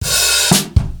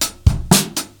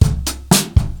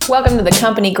Welcome to the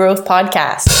Company Growth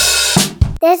Podcast.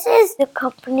 This is the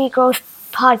Company Growth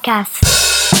Podcast.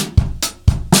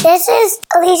 This is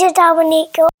Alicia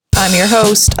Dominico. I'm your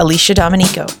host, Alicia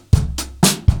Dominico.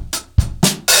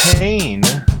 Pain,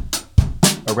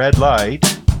 a red light,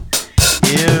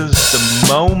 is the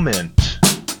moment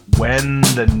when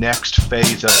the next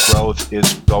phase of growth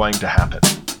is going to happen.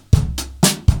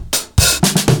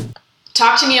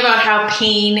 Talk to me about how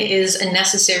pain is a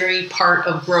necessary part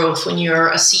of growth when you're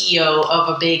a CEO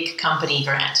of a big company,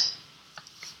 Grant.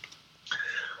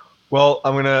 Well,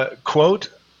 I'm going to quote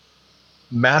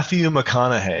Matthew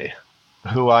McConaughey,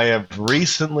 who I have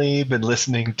recently been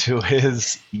listening to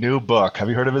his new book. Have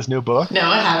you heard of his new book? No,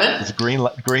 I haven't. It's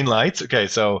Green Lights. Okay,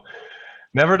 so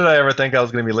never did I ever think I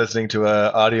was going to be listening to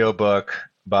an audiobook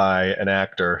by an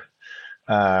actor,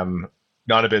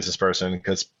 not a business person,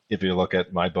 because if you look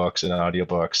at my books and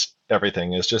audiobooks,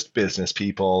 everything is just business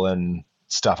people and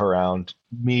stuff around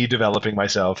me developing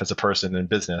myself as a person in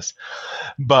business.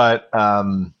 But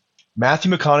Matthew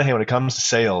McConaughey, when it comes to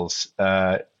sales,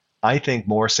 I think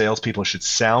more salespeople should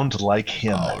sound like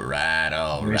him. All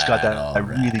right. He's got that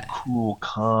really cool,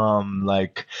 calm,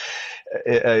 like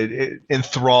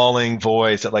enthralling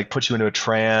voice that like puts you into a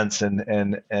trance,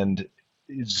 and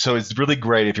so it's really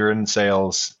great if you're in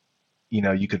sales. You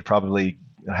know, you could probably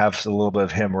have a little bit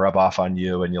of him rub off on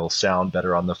you, and you'll sound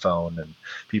better on the phone, and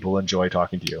people enjoy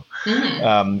talking to you.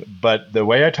 But the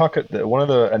way I talk, one of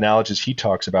the analogies he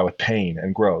talks about with pain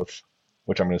and growth,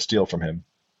 which I'm going to steal from him,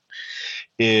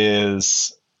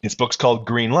 is his book's called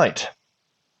Green Light.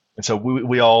 And so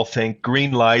we all think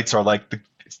green lights are like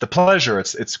it's the pleasure,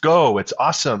 it's go, it's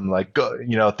awesome, like go,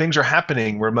 you know, things are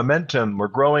happening, we're momentum, we're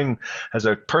growing as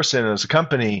a person, as a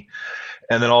company,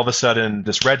 and then all of a sudden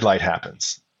this red light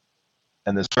happens.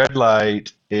 And this red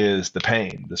light is the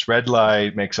pain. This red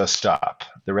light makes us stop.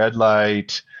 The red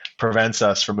light prevents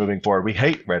us from moving forward. We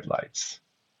hate red lights.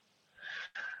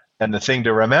 And the thing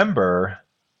to remember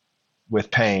with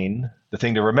pain, the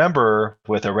thing to remember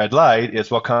with a red light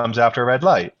is what comes after a red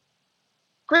light.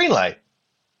 Green light.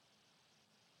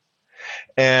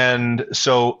 And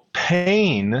so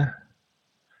pain,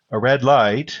 a red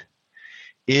light,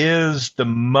 is the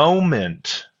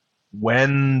moment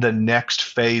when the next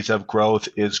phase of growth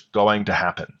is going to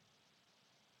happen.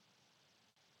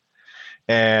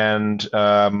 And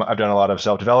I've done a lot of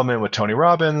self-development with Tony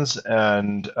Robbins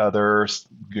and other,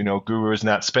 gurus in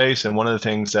that space. And one of the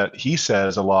things that he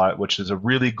says a lot, which is a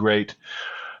really great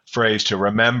phrase to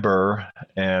remember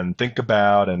and think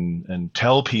about and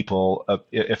tell people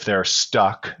if they're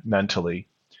stuck mentally.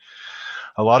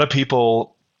 A lot of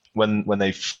people, when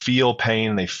they feel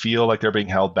pain, they feel like they're being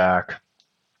held back,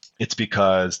 it's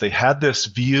because they had this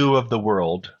view of the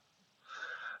world,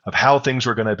 of how things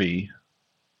were going to be.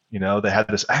 You know, they had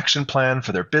this action plan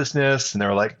for their business, and they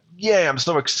were like, "Yay, I'm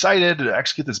so excited to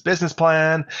execute this business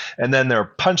plan." And then they're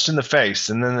punched in the face,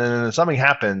 and then something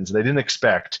happens they didn't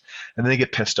expect, and then they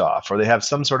get pissed off, or they have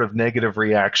some sort of negative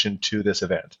reaction to this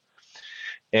event.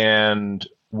 And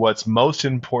what's most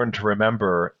important to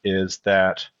remember is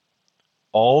that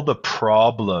all the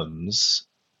problems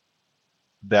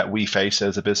that we face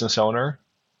as a business owner,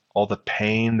 all the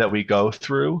pain that we go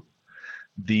through,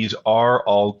 these are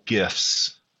all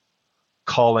gifts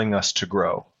calling us to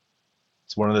grow.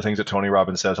 It's one of the things that Tony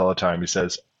Robbins says all the time. He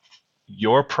says,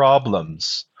 your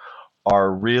problems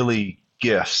are really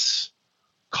gifts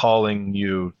calling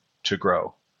you to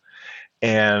grow.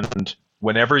 And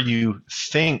whenever you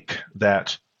think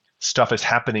that stuff is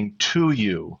happening to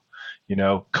you,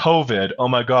 COVID, oh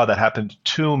my God, that happened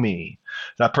to me.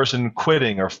 That person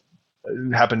quitting or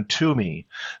happened to me.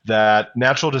 That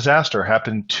natural disaster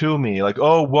happened to me. Like,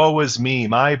 oh, woe is me,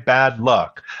 my bad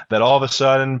luck. That all of a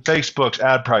sudden Facebook's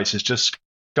ad prices just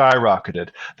skyrocketed.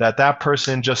 That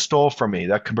person just stole from me.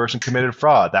 That person committed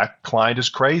fraud. That client is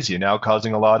crazy, now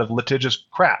causing a lot of litigious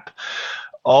crap.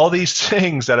 All these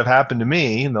things that have happened to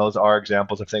me, and those are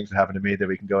examples of things that happened to me that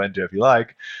we can go into if you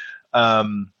like.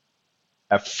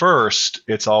 At first,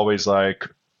 it's always like,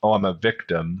 oh, I'm a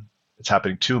victim. It's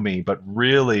happening to me. But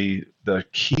really, the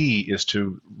key is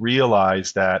to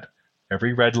realize that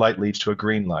every red light leads to a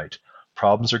green light.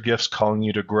 Problems are gifts calling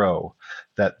you to grow.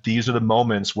 That these are the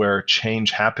moments where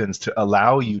change happens to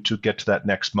allow you to get to that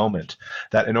next moment.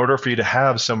 That in order for you to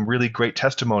have some really great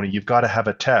testimony, you've got to have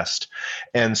a test.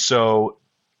 And so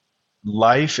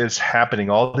life is happening.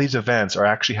 All these events are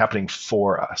actually happening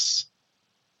for us.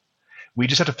 We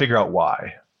just have to figure out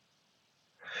why.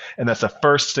 And that's the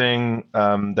first thing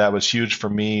that was huge for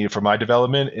me, for my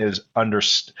development, is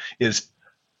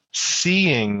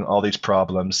seeing all these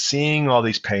problems, seeing all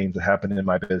these pains that happen in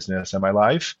my business and my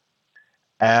life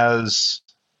as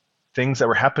things that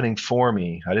were happening for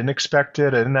me. I didn't expect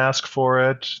it. I didn't ask for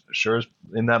it. Sure,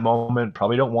 in that moment,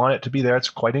 probably don't want it to be there. It's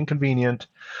quite inconvenient.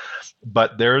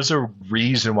 But there's a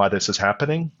reason why this is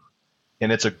happening,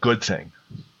 and it's a good thing.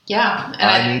 Yeah. And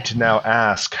I need to now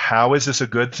ask, how is this a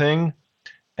good thing?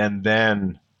 And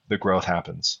then the growth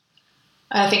happens.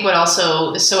 I think what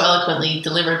also is so eloquently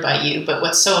delivered by you, but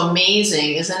what's so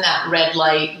amazing is in that red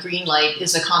light, green light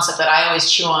is a concept that I always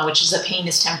chew on, which is that pain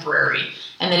is temporary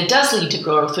and that it does lead to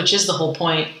growth, which is the whole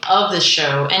point of this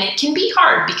show. And it can be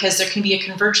hard because there can be a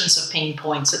convergence of pain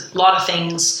points, a lot of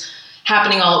things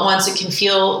happening all at once. It can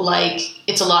feel like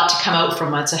it's a lot to come out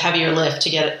from. It's a heavier lift to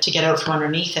get out from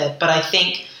underneath it. But I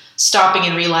think stopping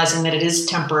and realizing that it is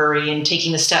temporary and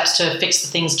taking the steps to fix the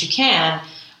things that you can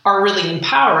are really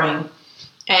empowering.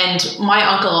 And my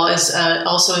uncle is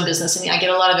also in business, and I get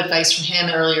a lot of advice from him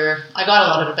earlier. I got a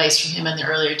lot of advice from him in the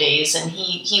earlier days, and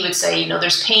he would say,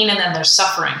 there's pain and then there's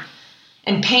suffering.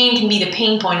 And pain can be the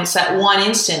pain point. It's that one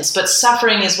instance, but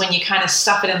suffering is when you kind of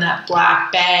stuff it in that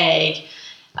black bag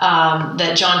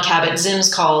that John Kabat-Zinn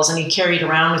calls, and you carry it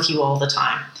around with you all the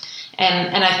time.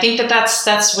 And I think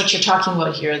that's what you're talking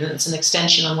about here, that it's an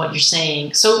extension on what you're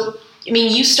saying. So,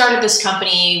 you started this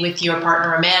company with your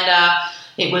partner, Amanda.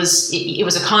 It was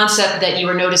a concept that you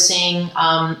were noticing.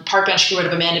 Parkbench grew out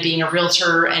of Amanda being a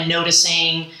realtor and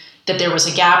noticing that there was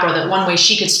a gap, or that one way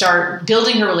she could start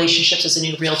building her relationships as a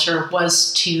new realtor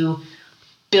was to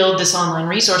build this online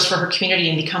resource for her community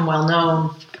and become well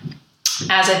known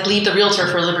as, I believe, the realtor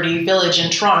for Liberty Village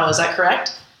in Toronto. Is that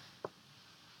correct?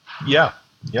 Yeah.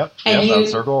 Yep. And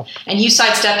that's our goal. And you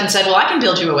sidestepped and said, well, I can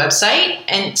build you a website.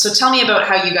 And so tell me about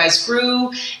how you guys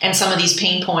grew and some of these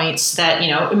pain points that,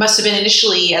 it must have been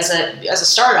initially as a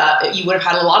startup, you would have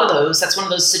had a lot of those. That's one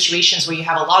of those situations where you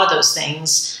have a lot of those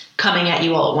things coming at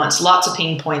you all at once. Lots of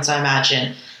pain points, I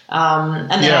imagine.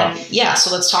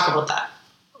 So let's talk about that.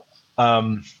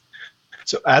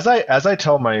 So as I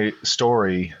tell my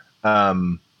story,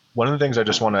 one of the things I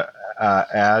just want to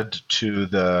add to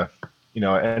the,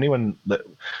 anyone,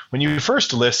 when you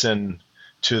first listen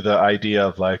to the idea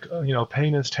of like,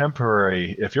 pain is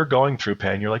temporary. If you're going through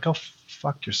pain, you're like, oh,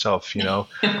 fuck yourself,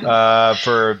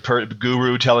 for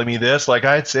guru telling me this, like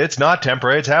it's not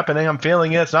temporary. It's happening. I'm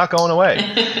feeling it. It's not going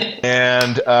away.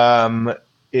 And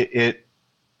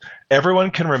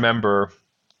everyone can remember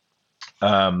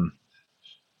a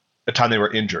time they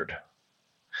were injured,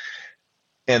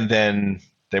 and then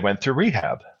they went through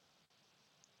rehab.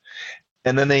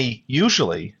 And then they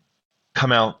usually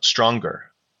come out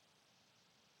stronger.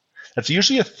 That's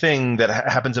usually a thing that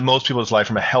happens in most people's life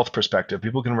from a health perspective.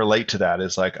 People can relate to that.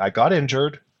 It's like, I got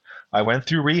injured, I went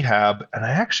through rehab, and I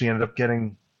actually ended up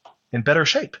getting in better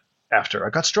shape after.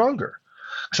 I got stronger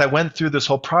because I went through this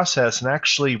whole process and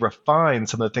actually refined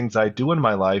some of the things I do in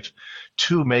my life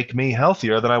to make me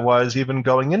healthier than I was even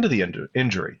going into the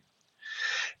injury.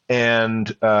 And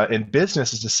in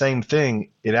business, it's the same thing.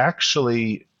 It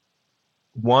actually,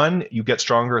 one, you get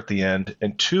stronger at the end,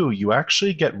 and two, you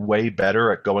actually get way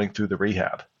better at going through the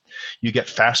rehab. You get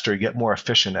faster, you get more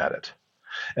efficient at it.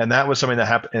 And that was something that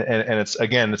happened, and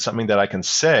it's something that I can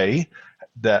say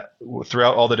that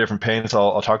throughout all the different pains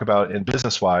I'll talk about in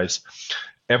business-wise,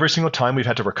 every single time we've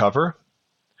had to recover,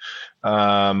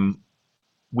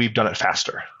 we've done it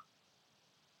faster.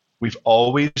 We've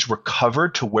always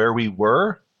recovered to where we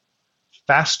were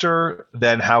faster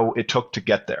than how it took to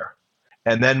get there.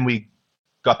 And then we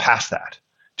got past that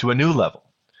to a new level.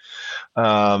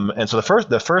 And so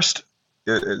the first,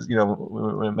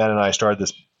 when Matt and I started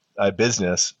this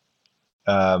business,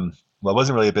 well, it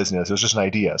wasn't really a business. It was just an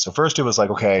idea. So first it was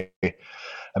like, okay,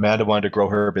 Amanda wanted to grow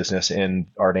her business in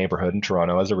our neighborhood in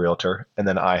Toronto as a realtor. And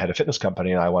then I had a fitness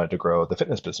company and I wanted to grow the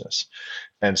fitness business.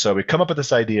 And so we come up with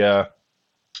this idea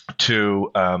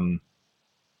to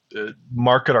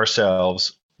market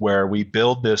ourselves where we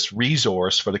build this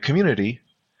resource for the community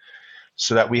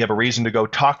so that we have a reason to go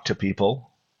talk to people.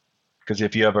 Because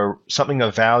if you have something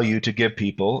of value to give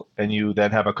people and you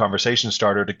then have a conversation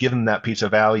starter to give them that piece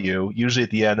of value, usually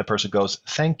at the end, the person goes,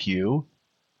 thank you.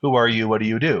 Who are you? What do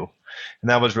you do?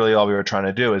 And that was really all we were trying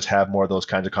to do, is have more of those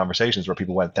kinds of conversations where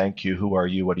people went, thank you. Who are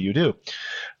you? What do you do?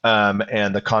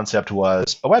 And the concept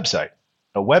was a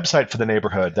website for the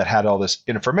neighborhood that had all this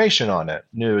information on it: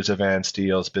 news, events,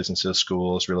 deals, businesses,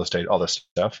 schools, real estate, all this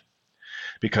stuff.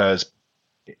 Because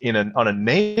on a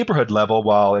neighborhood level,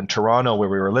 while in Toronto where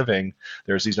we were living,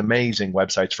 there's these amazing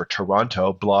websites for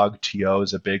Toronto. Blog.to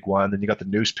is a big one. Then you got the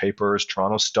newspapers,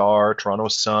 Toronto Star, Toronto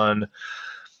Sun.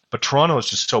 But Toronto is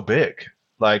just so big.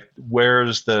 Like,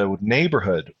 where's the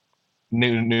neighborhood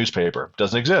newspaper?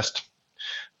 Doesn't exist.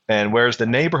 And where's the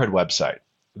neighborhood website?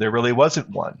 There really wasn't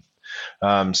one.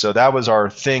 So that was our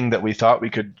thing that we thought we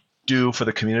could do for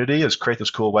the community, is create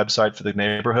this cool website for the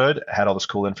neighborhood, had all this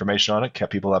cool information on it,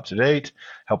 kept people up to date,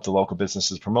 helped the local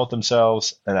businesses promote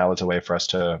themselves, and that was a way for us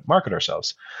to market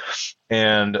ourselves.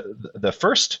 And the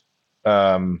first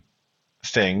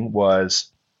thing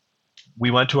was, we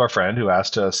went to our friend who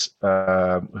asked us,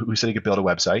 who said he could build a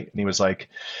website, and he was like,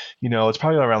 it's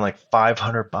probably around like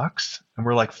 $500. And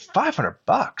we're like,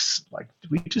 $500? Like,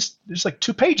 there's like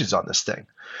 2 pages on this thing.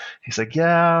 He's like,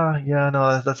 yeah,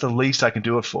 no, that's the least I can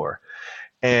do it for.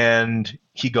 And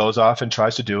he goes off and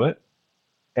tries to do it,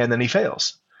 and then he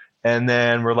fails. And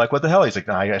then we're like, what the hell? He's like,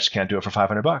 no, I just can't do it for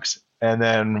 $500. And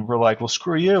then we're like, well,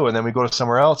 screw you. And then we go to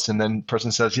somewhere else, and then the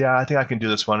person says, yeah, I think I can do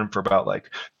this one for about like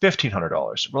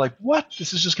 $1,500. We're like, what?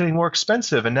 This is just getting more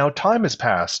expensive, and now time has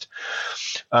passed.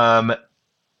 The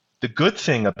good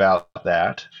thing about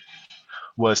that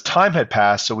was time had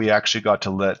passed, so we actually got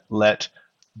to let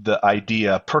the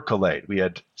idea percolate. We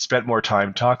had spent more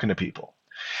time talking to people.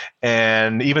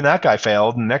 And even that guy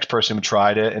failed, and the next person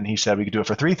tried it, and he said we could do it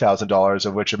for $3,000,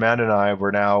 of which Amanda and I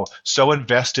were now so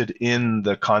invested in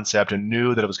the concept and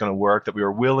knew that it was going to work that we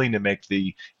were willing to make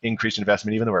the increased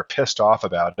investment, even though we were pissed off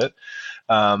about it.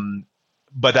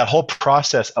 But that whole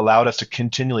process allowed us to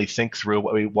continually think through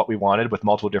what we wanted with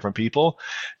multiple different people.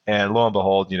 And lo and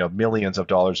behold, millions of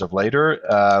dollars of later,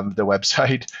 the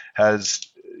website has,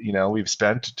 we've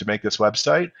spent to make this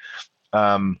website.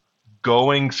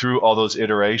 Going through all those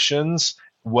iterations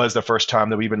was the first time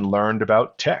that we even learned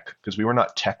about tech, because we were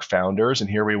not tech founders, and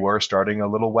here we were starting a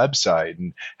little website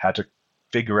and had to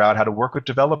figure out how to work with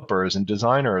developers and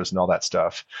designers and all that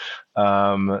stuff.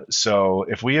 So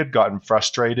if we had gotten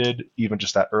frustrated, even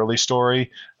just that early story,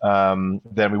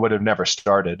 then we would have never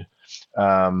started.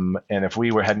 And if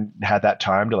we hadn't had that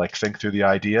time to think through the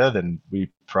idea, then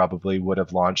we probably would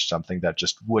have launched something that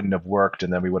just wouldn't have worked,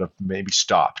 and then we would have maybe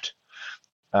stopped.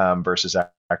 Versus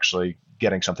actually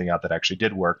getting something out that actually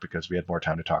did work, because we had more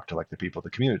time to talk to the people of the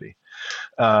community.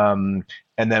 And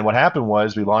then what happened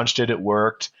was we launched it, it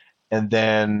worked, and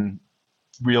then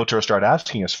realtors started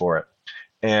asking us for it.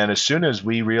 And as soon as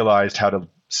we realized how to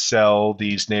sell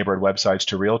these neighborhood websites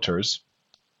to realtors,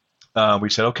 we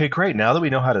said, okay, great. Now that we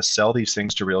know how to sell these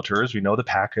things to realtors, we know the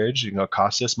package, it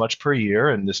costs this much per year,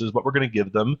 and this is what we're going to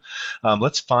give them.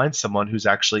 Let's find someone who's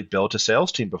actually built a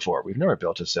sales team before. We've never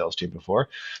built a sales team before.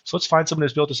 So let's find someone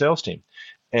who's built a sales team.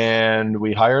 And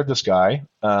we hired this guy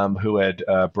who had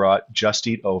brought Just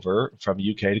Eat over from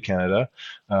UK to Canada.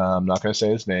 I'm not going to say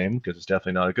his name because it's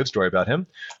definitely not a good story about him.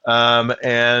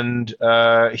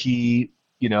 He,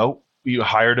 we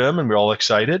hired him, and we're all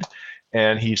excited.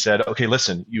 And he said, okay,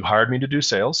 listen, you hired me to do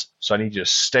sales, so I need you to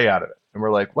stay out of it. And we're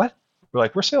like, what? We're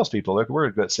like, we're salespeople.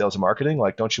 We're good at sales and marketing.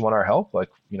 Don't you want our help?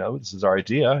 This is our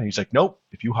idea. And he's like, nope,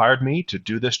 if you hired me to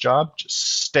do this job,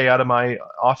 just stay out of my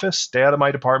office, stay out of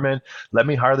my department. Let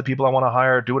me hire the people I want to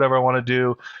hire, do whatever I want to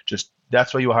do. Just,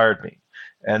 that's why you hired me.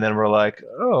 And then we're like,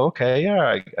 oh, okay,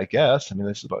 yeah, I guess.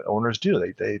 This is what owners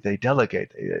do. They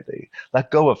delegate. They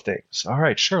let go of things. All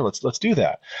right, sure, let's do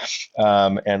that.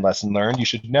 And lesson learned: you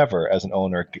should never, as an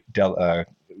owner,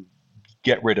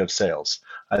 get rid of sales.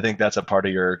 I think that's a part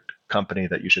of your company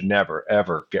that you should never,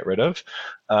 ever get rid of.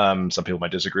 Some people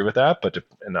might disagree with that,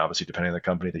 and obviously depending on the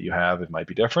company that you have, it might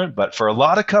be different. But for a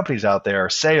lot of companies out there,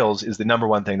 sales is the number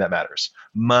one thing that matters.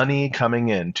 Money coming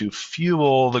in to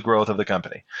fuel the growth of the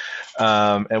company.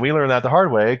 And we learned that the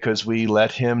hard way, because we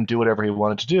let him do whatever he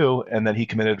wanted to do, and then he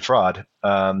committed fraud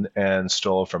and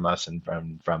stole from us and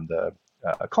from the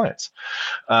clients.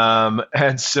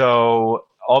 And so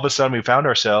all of a sudden we found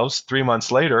ourselves 3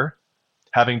 months later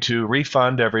having to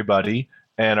refund everybody,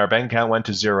 and our bank account went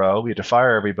to zero. We had to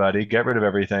fire everybody, get rid of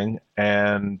everything,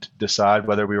 and decide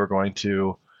whether we were going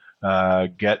to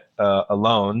get a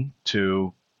loan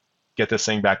to get this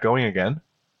thing back going again,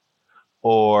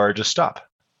 or just stop.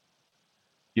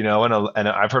 And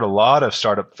I've heard a lot of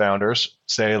startup founders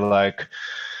say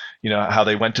how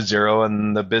they went to zero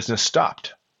and the business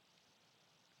stopped.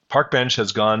 Parkbench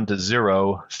has gone to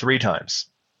zero 3 times.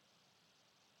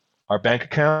 Our bank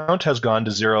account has gone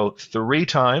to zero 3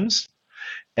 times,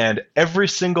 and every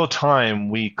single time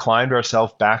we climbed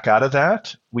ourselves back out of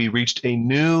that, we reached a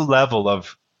new level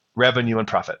of revenue and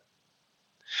profit,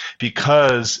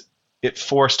 because it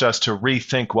forced us to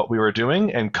rethink what we were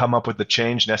doing and come up with the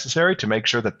change necessary to make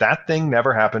sure that that thing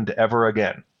never happened ever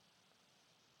again.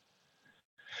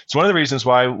 It's one of the reasons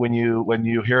why when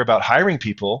you hear about hiring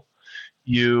people,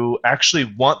 you actually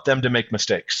want them to make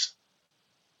mistakes.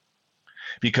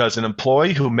 Because an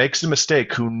employee who makes a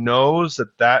mistake, who knows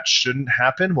that shouldn't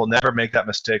happen, will never make that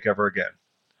mistake ever again.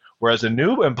 Whereas a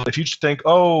new employee, if you think,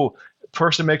 oh,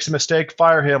 person makes a mistake,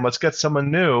 fire him, let's get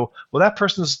someone new. Well, that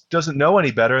person doesn't know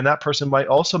any better, and that person might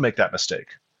also make that mistake.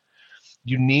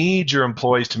 You need your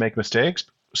employees to make mistakes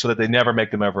so that they never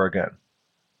make them ever again.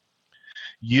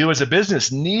 You as a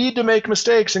business need to make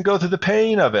mistakes and go through the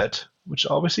pain of it, which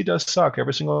obviously does suck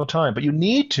every single time, but you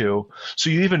need to, so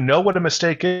you even know what a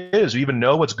mistake is. You even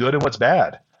know what's good and what's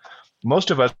bad. Most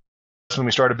of us, when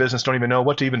we start a business, don't even know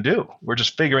what to even do. We're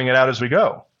just figuring it out as we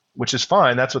go, which is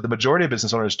fine. That's what the majority of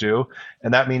business owners do.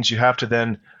 And that means you have to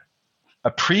then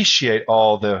appreciate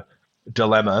all the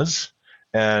dilemmas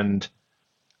and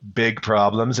big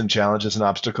problems and challenges and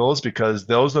obstacles, because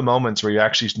those are the moments where you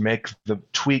actually make the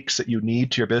tweaks that you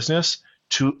need to your business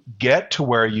to get to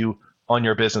where you on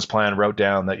your business plan wrote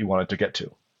down that you wanted to get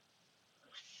to.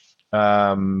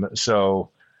 So,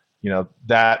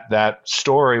 that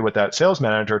story with that sales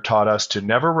manager taught us to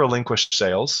never relinquish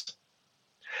sales,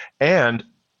 and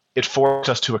it forced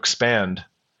us to expand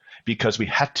because we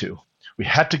had to. We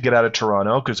had to get out of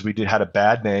Toronto because we had a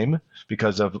bad name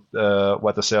because of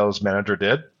what the sales manager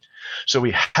did. So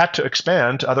we had to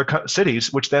expand to other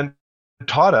cities, which then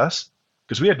taught us,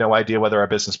 because we had no idea whether our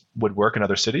business would work in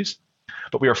other cities,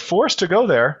 but we were forced to go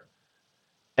there.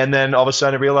 And then all of a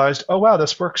sudden I realized, oh, wow,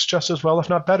 this works just as well, if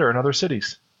not better, in other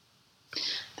cities.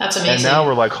 That's amazing. And now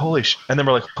we're like, holy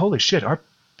shit, our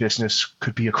business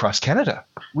could be across Canada.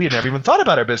 We had never even thought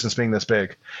about our business being this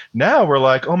big. Now we're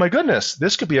like, oh my goodness,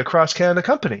 this could be a cross Canada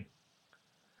company.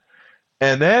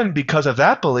 And then because of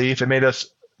that belief, it made us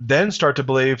then start to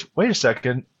believe, wait a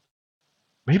second,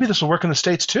 maybe this will work in the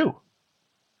States too.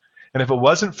 And if it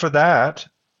wasn't for that,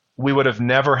 we would have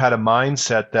never had a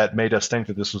mindset that made us think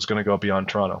that this was going to go beyond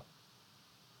Toronto.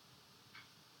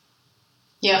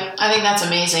 Yeah, I think that's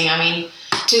amazing. I mean,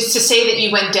 to say that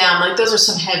you went down, like those are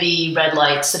some heavy red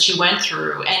lights that you went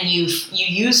through, and you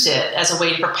used it as a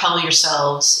way to propel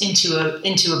yourselves into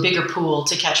a bigger pool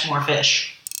to catch more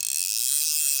fish.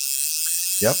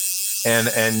 Yep.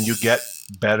 And you get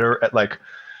better at like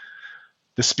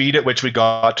the speed at which we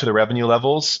got to the revenue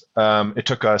levels. It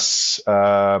took us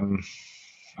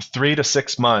 3 to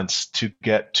 6 months to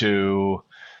get to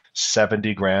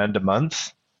 70 grand a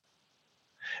month.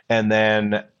 And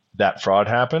then that fraud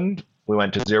happened. We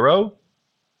went to zero.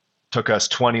 Took us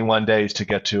 21 days to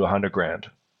get to 100 grand.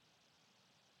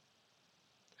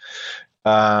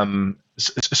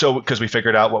 So because we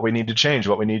figured out what we need to change,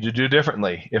 what we need to do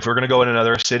differently. If we're going to go in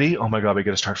another city, oh my God, we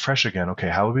got to start fresh again. Okay,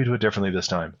 how would we do it differently this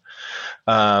time?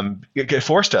 It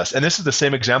forced us. And this is the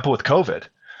same example with COVID.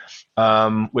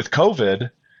 With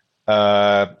COVID,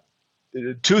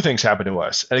 two things happened to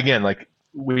us. And again, like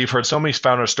we've heard so many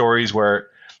founder stories where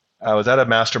I was at a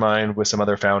mastermind with some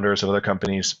other founders of other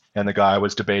companies, and the guy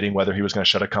was debating whether he was going to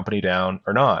shut a company down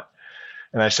or not.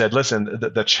 And I said, listen,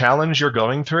 the challenge you're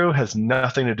going through has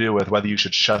nothing to do with whether you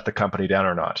should shut the company down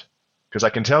or not. Because I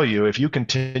can tell you, if you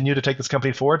continue to take this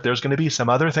company forward, there's going to be some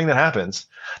other thing that happens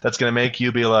that's going to make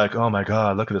you be like, oh my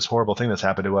God, look at this horrible thing that's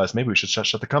happened to us. Maybe we should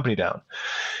shut the company down.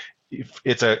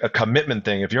 It's a commitment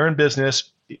thing. If you're in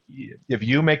business, if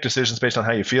you make decisions based on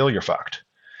how you feel, you're fucked.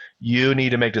 You need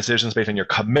to make decisions based on your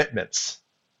commitments.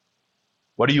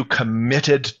 What are you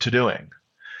committed to doing?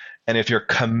 And if you're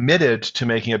committed to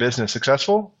making a business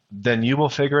successful, then you will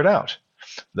figure it out.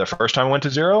 The first time I went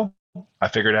to zero, I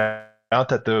figured out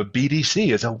that the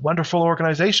BDC is a wonderful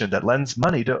organization that lends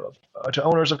money to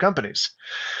owners of companies.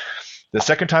 The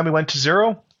second time we went to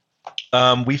zero,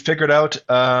 we figured out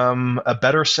a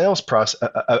better sales process,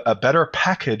 a better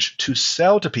package to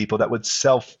sell to people that would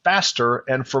sell faster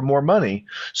and for more money,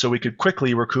 so we could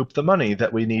quickly recoup the money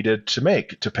that we needed to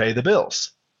make to pay the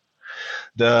bills.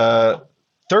 The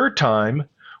third time,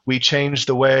 we changed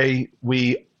the way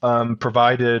we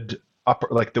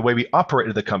the way we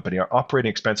operated the company. Our operating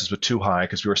expenses were too high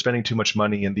because we were spending too much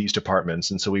money in these departments.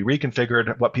 And so we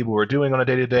reconfigured what people were doing on a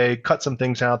day-to-day, cut some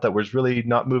things out that was really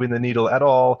not moving the needle at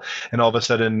all. And all of a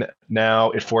sudden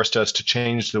now it forced us to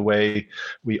change the way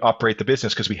we operate the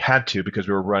business because we had to, because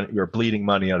we were bleeding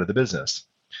money out of the business.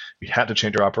 We had to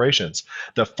change our operations.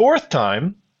 The fourth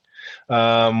time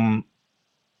was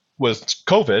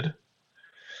COVID,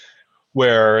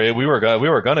 where we were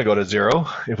going to go to zero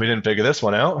if we didn't figure this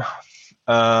one out.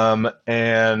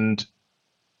 And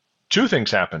two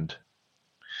things happened.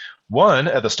 One,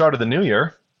 at the start of the new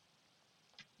year,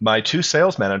 my two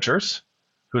sales managers,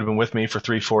 who had been with me for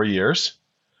 3-4 years,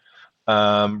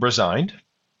 resigned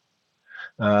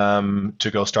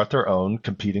to go start their own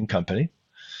competing company.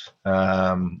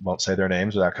 Won't say their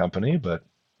names of that company, but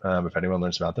if anyone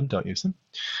learns about them, don't use them.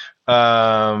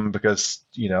 Because,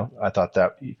 I thought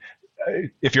that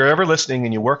if you're ever listening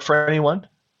and you work for anyone,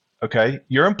 okay,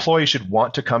 your employee should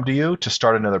want to come to you to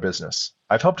start another business.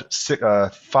 I've helped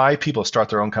 5 people start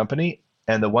their own company,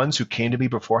 and the ones who came to me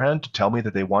beforehand to tell me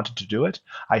that they wanted to do it,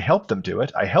 I helped them do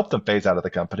it. I helped them phase out of the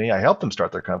company. I helped them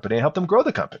start their company. I helped them grow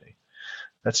the company.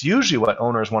 That's usually what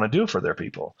owners want to do for their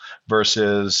people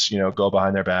versus, go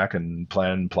behind their back and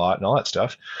plan, plot, and all that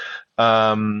stuff.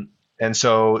 And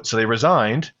so they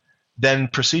resigned, then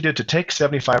proceeded to take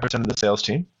 75% of the sales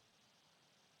team.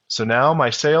 So now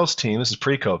my sales team, this is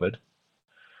pre-COVID,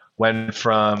 went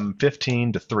from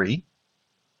 15 to 3.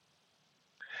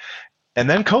 And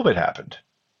then COVID happened.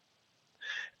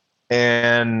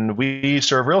 And we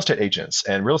serve real estate agents,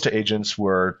 and real estate agents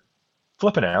were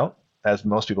flipping out, as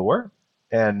most people were,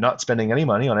 and not spending any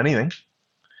money on anything.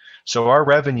 So our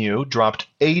revenue dropped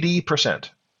 80%.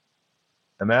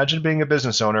 Imagine being a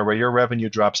business owner where your revenue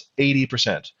drops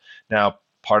 80%. Now,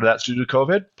 part of that's due to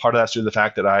COVID, part of that's due to the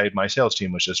fact that my sales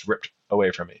team was just ripped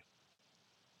away from me.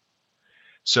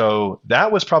 So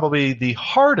that was probably the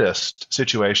hardest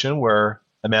situation where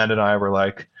Amanda and I were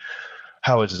like,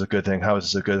 how is this a good thing? How is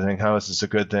this a good thing? How is this a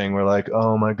good thing? We're like,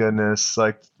 oh my goodness,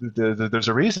 like there's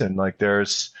a reason.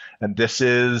 And this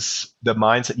is the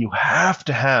mindset you have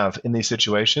to have in these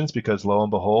situations, because lo and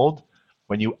behold,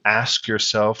 when you ask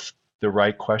yourself the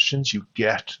right questions, you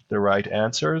get the right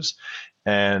answers.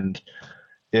 And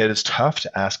it is tough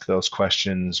to ask those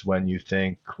questions when you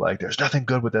think like there's nothing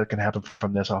good that can happen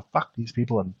from this. Oh, fuck these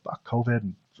people and fuck COVID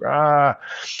and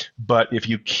But if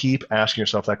you keep asking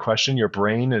yourself that question, your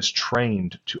brain is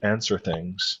trained to answer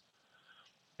things.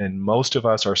 And most of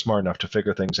us are smart enough to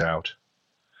figure things out.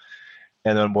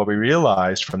 And then what we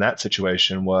realized from that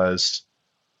situation was,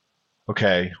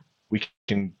 okay, we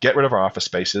can get rid of our office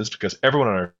spaces because everyone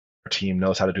on our team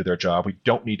knows how to do their job. We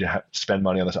don't need to spend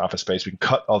money on this office space. We can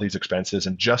cut all these expenses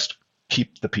and just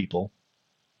keep the people.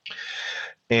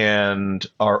 And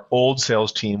our old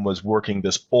sales team was working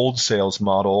this old sales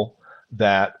model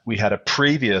that we had a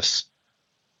previous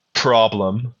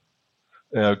problem,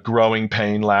 growing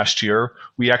pain last year.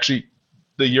 We actually,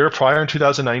 the year prior in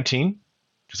 2019,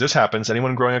 because this happens,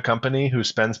 anyone growing a company who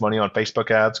spends money on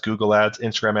Facebook ads, Google ads,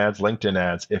 Instagram ads, LinkedIn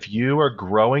ads, if you are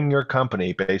growing your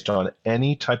company based on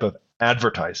any type of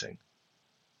advertising,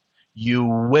 you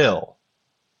will,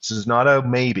 this is not a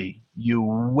maybe, you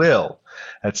will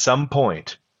at some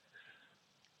point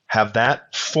have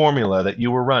that formula that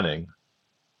you were running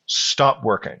stop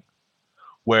working,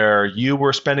 where you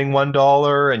were spending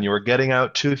 $1 and you were getting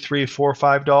out $2, $3,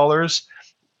 $4, $5.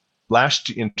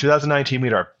 In 2019, we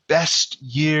had our best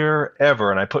year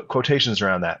ever, and I put quotations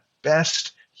around that.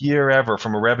 Best year ever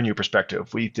from a revenue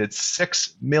perspective. We did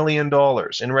 $6 million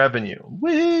in revenue.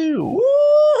 Woo!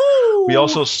 Woo! We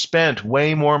also spent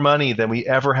way more money than we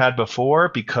ever had before,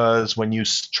 because when you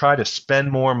try to spend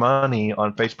more money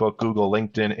on Facebook, Google,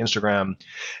 LinkedIn, Instagram,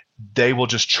 they will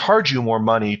just charge you more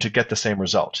money to get the same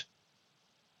result.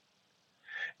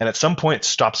 And at some point, it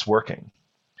stops working.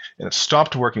 And it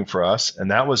stopped working for us,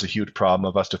 and that was a huge problem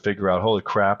of us to figure out, holy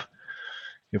crap,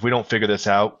 if we don't figure this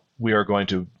out, we are going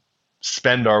to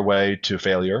spend our way to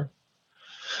failure.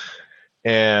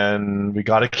 And we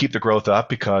got to keep the growth up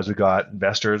because we got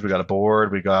investors, we got a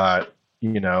board, we got,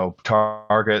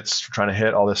 targets, trying to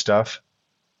hit all this stuff.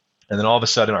 And then all of a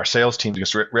sudden our sales team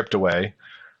just ripped away.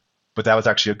 But that was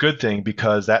actually a good thing,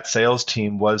 because that sales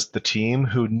team was the team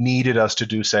who needed us to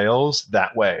do sales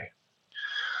that way.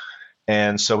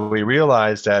 And so we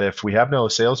realized that if we have no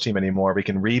sales team anymore, we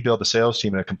can rebuild the sales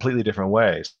team in a completely different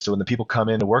way. So when the people come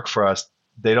in to work for us,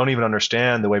 they don't even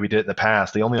understand the way we did it in the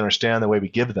past. They only understand the way we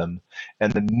give them.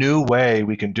 And the new way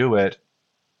we can do it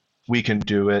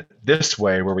this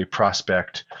way, where we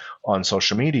prospect on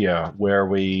social media, where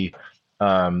we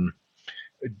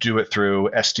do it through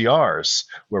SDRs,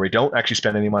 where we don't actually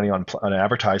spend any money on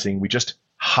advertising. We just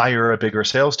hire a bigger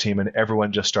sales team, and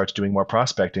everyone just starts doing more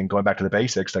prospecting, going back to the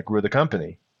basics that grew the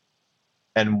company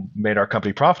and made our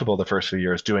company profitable the first few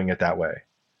years doing it that way.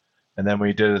 And then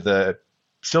we did the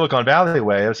Silicon Valley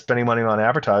way of spending money on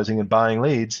advertising and buying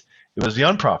leads. It was the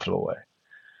unprofitable way,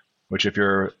 which if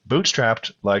you're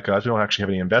bootstrapped like us, we don't actually have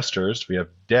any investors, we have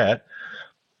debt,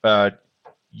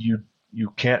 you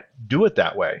can't do it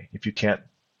that way if you can't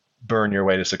burn your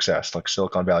way to success like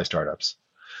Silicon Valley startups.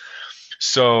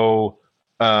 So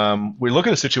we look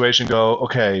at the situation and go,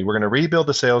 okay, we're going to rebuild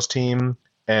the sales team,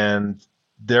 and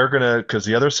they're going to, because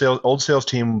the old sales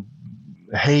team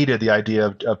hated the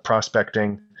idea of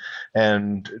prospecting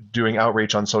and doing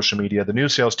outreach on social media. The new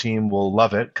sales team will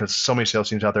love it because so many sales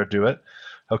teams out there do it.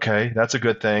 Okay, that's a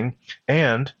good thing.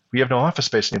 And we have no office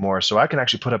space anymore, so I can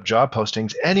actually put up job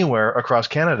postings anywhere across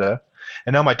Canada.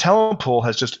 And now my talent pool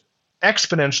has just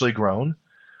exponentially grown.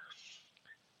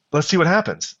 Let's see what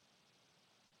happens.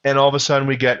 And all of a sudden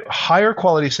we get higher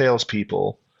quality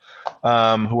salespeople who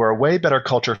are a way better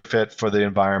culture fit for the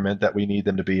environment that we need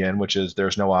them to be in, which is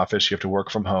there's no office, you have to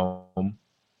work from home.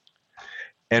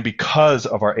 And because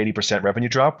of our 80% revenue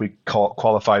drop, we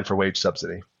qualified for wage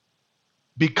subsidy.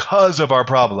 Because of our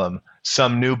problem,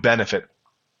 some new benefit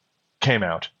came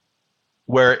out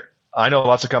where I know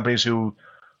lots of companies who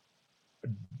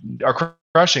are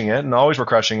crushing it and always were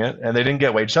crushing it, and they didn't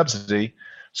get wage subsidy.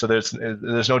 So there's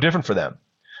no different for them.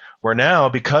 Where now,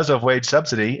 because of wage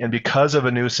subsidy and because of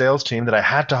a new sales team that I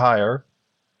had to hire,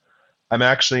 I'm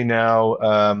actually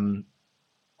now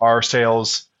our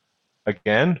sales,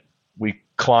 again, we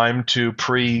climbed to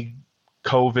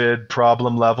pre-COVID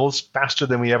problem levels faster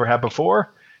than we ever had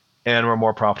before, and we're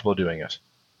more profitable doing it.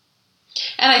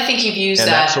 And I think you've used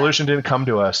that solution didn't come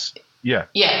to us. Yeah,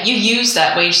 you use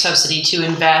that wage subsidy to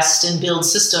invest and build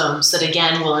systems that,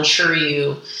 again, will ensure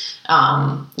you,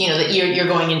 that you're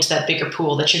going into that bigger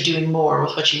pool, that you're doing more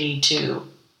with what you need to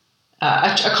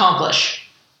accomplish.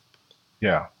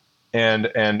 Yeah,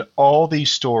 and all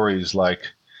these stories,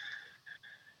 like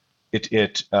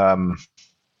it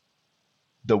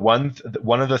the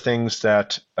one of the things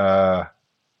that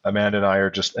Amanda and I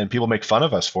are just, and people make fun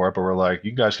of us for it, but we're like,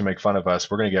 you guys can make fun of us,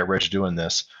 we're going to get rich doing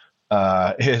this.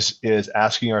 Is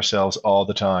asking ourselves all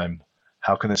the time,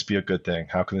 how can this be a good thing?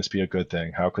 How can this be a good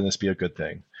thing? How can this be a good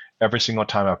thing? Every single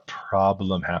time a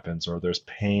problem happens, or there's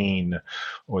pain,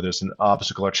 or there's an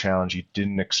obstacle or challenge you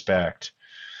didn't expect,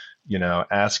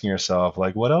 asking yourself,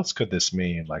 like, what else could this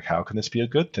mean? Like, how can this be a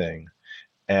good thing?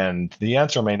 And the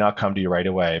answer may not come to you right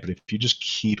away, but if you just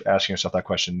keep asking yourself that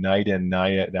question night in,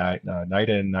 night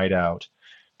out,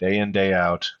 day in, day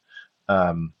out,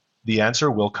 the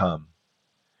answer will come.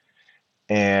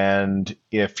 And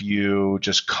if you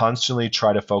just constantly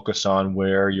try to focus on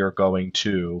where you're going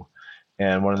to,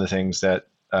 and one of the things that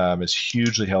is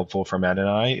hugely helpful for Matt and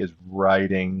I is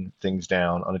writing things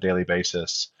down on a daily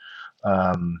basis.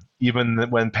 Even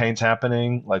when pain's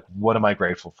happening, like, what am I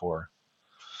grateful for?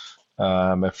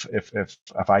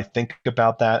 If I think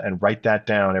about that and write that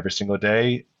down every single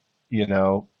day,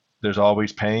 there's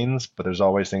always pains, but there's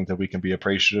always things that we can be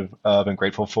appreciative of and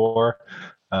grateful for.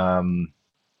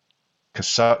 Because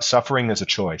suffering is a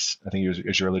choice. I think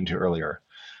as you were alluding to earlier,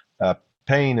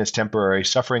 pain is temporary.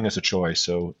 Suffering is a choice.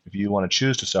 So if you want to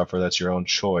choose to suffer, that's your own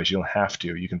choice. You don't have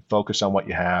to. You can focus on what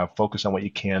you have, focus on what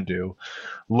you can do,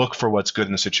 look for what's good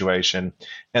in the situation,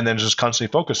 and then just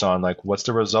constantly focus on, like, what's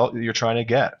the result that you're trying to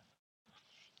get,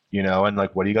 and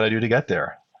like, what do you got to do to get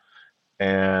there,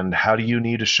 and how do you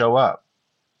need to show up?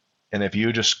 And if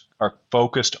you just are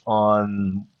focused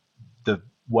on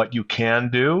what you can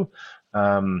do,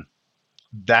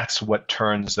 that's what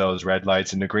turns those red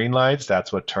lights into green lights.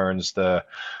 That's what turns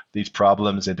these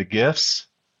problems into gifts.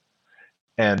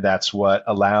 And that's what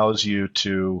allows you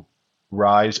to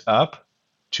rise up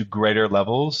to greater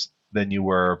levels than you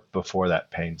were before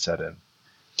that pain set in.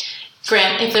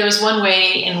 Grant, if there was one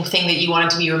way and thing that you wanted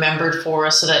to be remembered for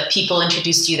so that people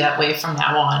introduced you that way from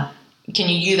now on, can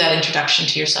you do that introduction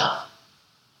to yourself?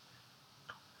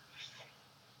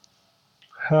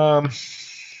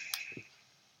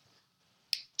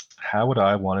 How would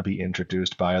I want to be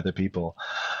introduced by other people?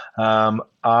 One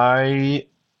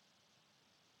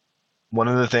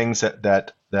of the things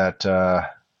that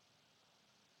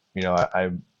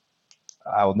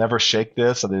I'll never shake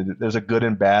this. There's a good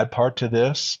and bad part to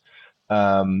this.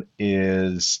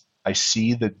 Is I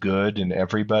see the good in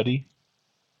everybody.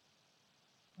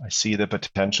 I see the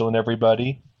potential in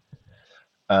everybody.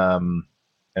 And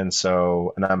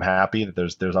I'm happy that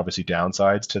there's obviously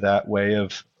downsides to that way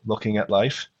of looking at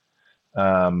life.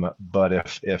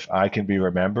 But if I can be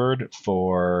remembered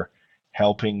for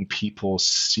helping people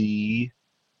see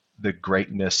the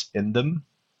greatness in them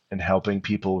and helping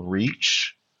people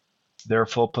reach their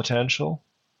full potential,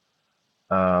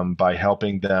 by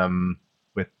helping them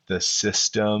with the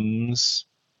systems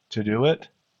to do it,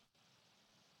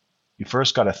 you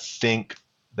first got to think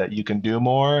that you can do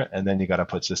more, and then you got to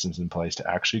put systems in place to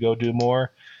actually go do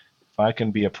more. If I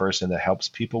can be a person that helps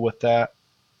people with that,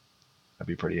 I'd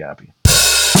be pretty happy.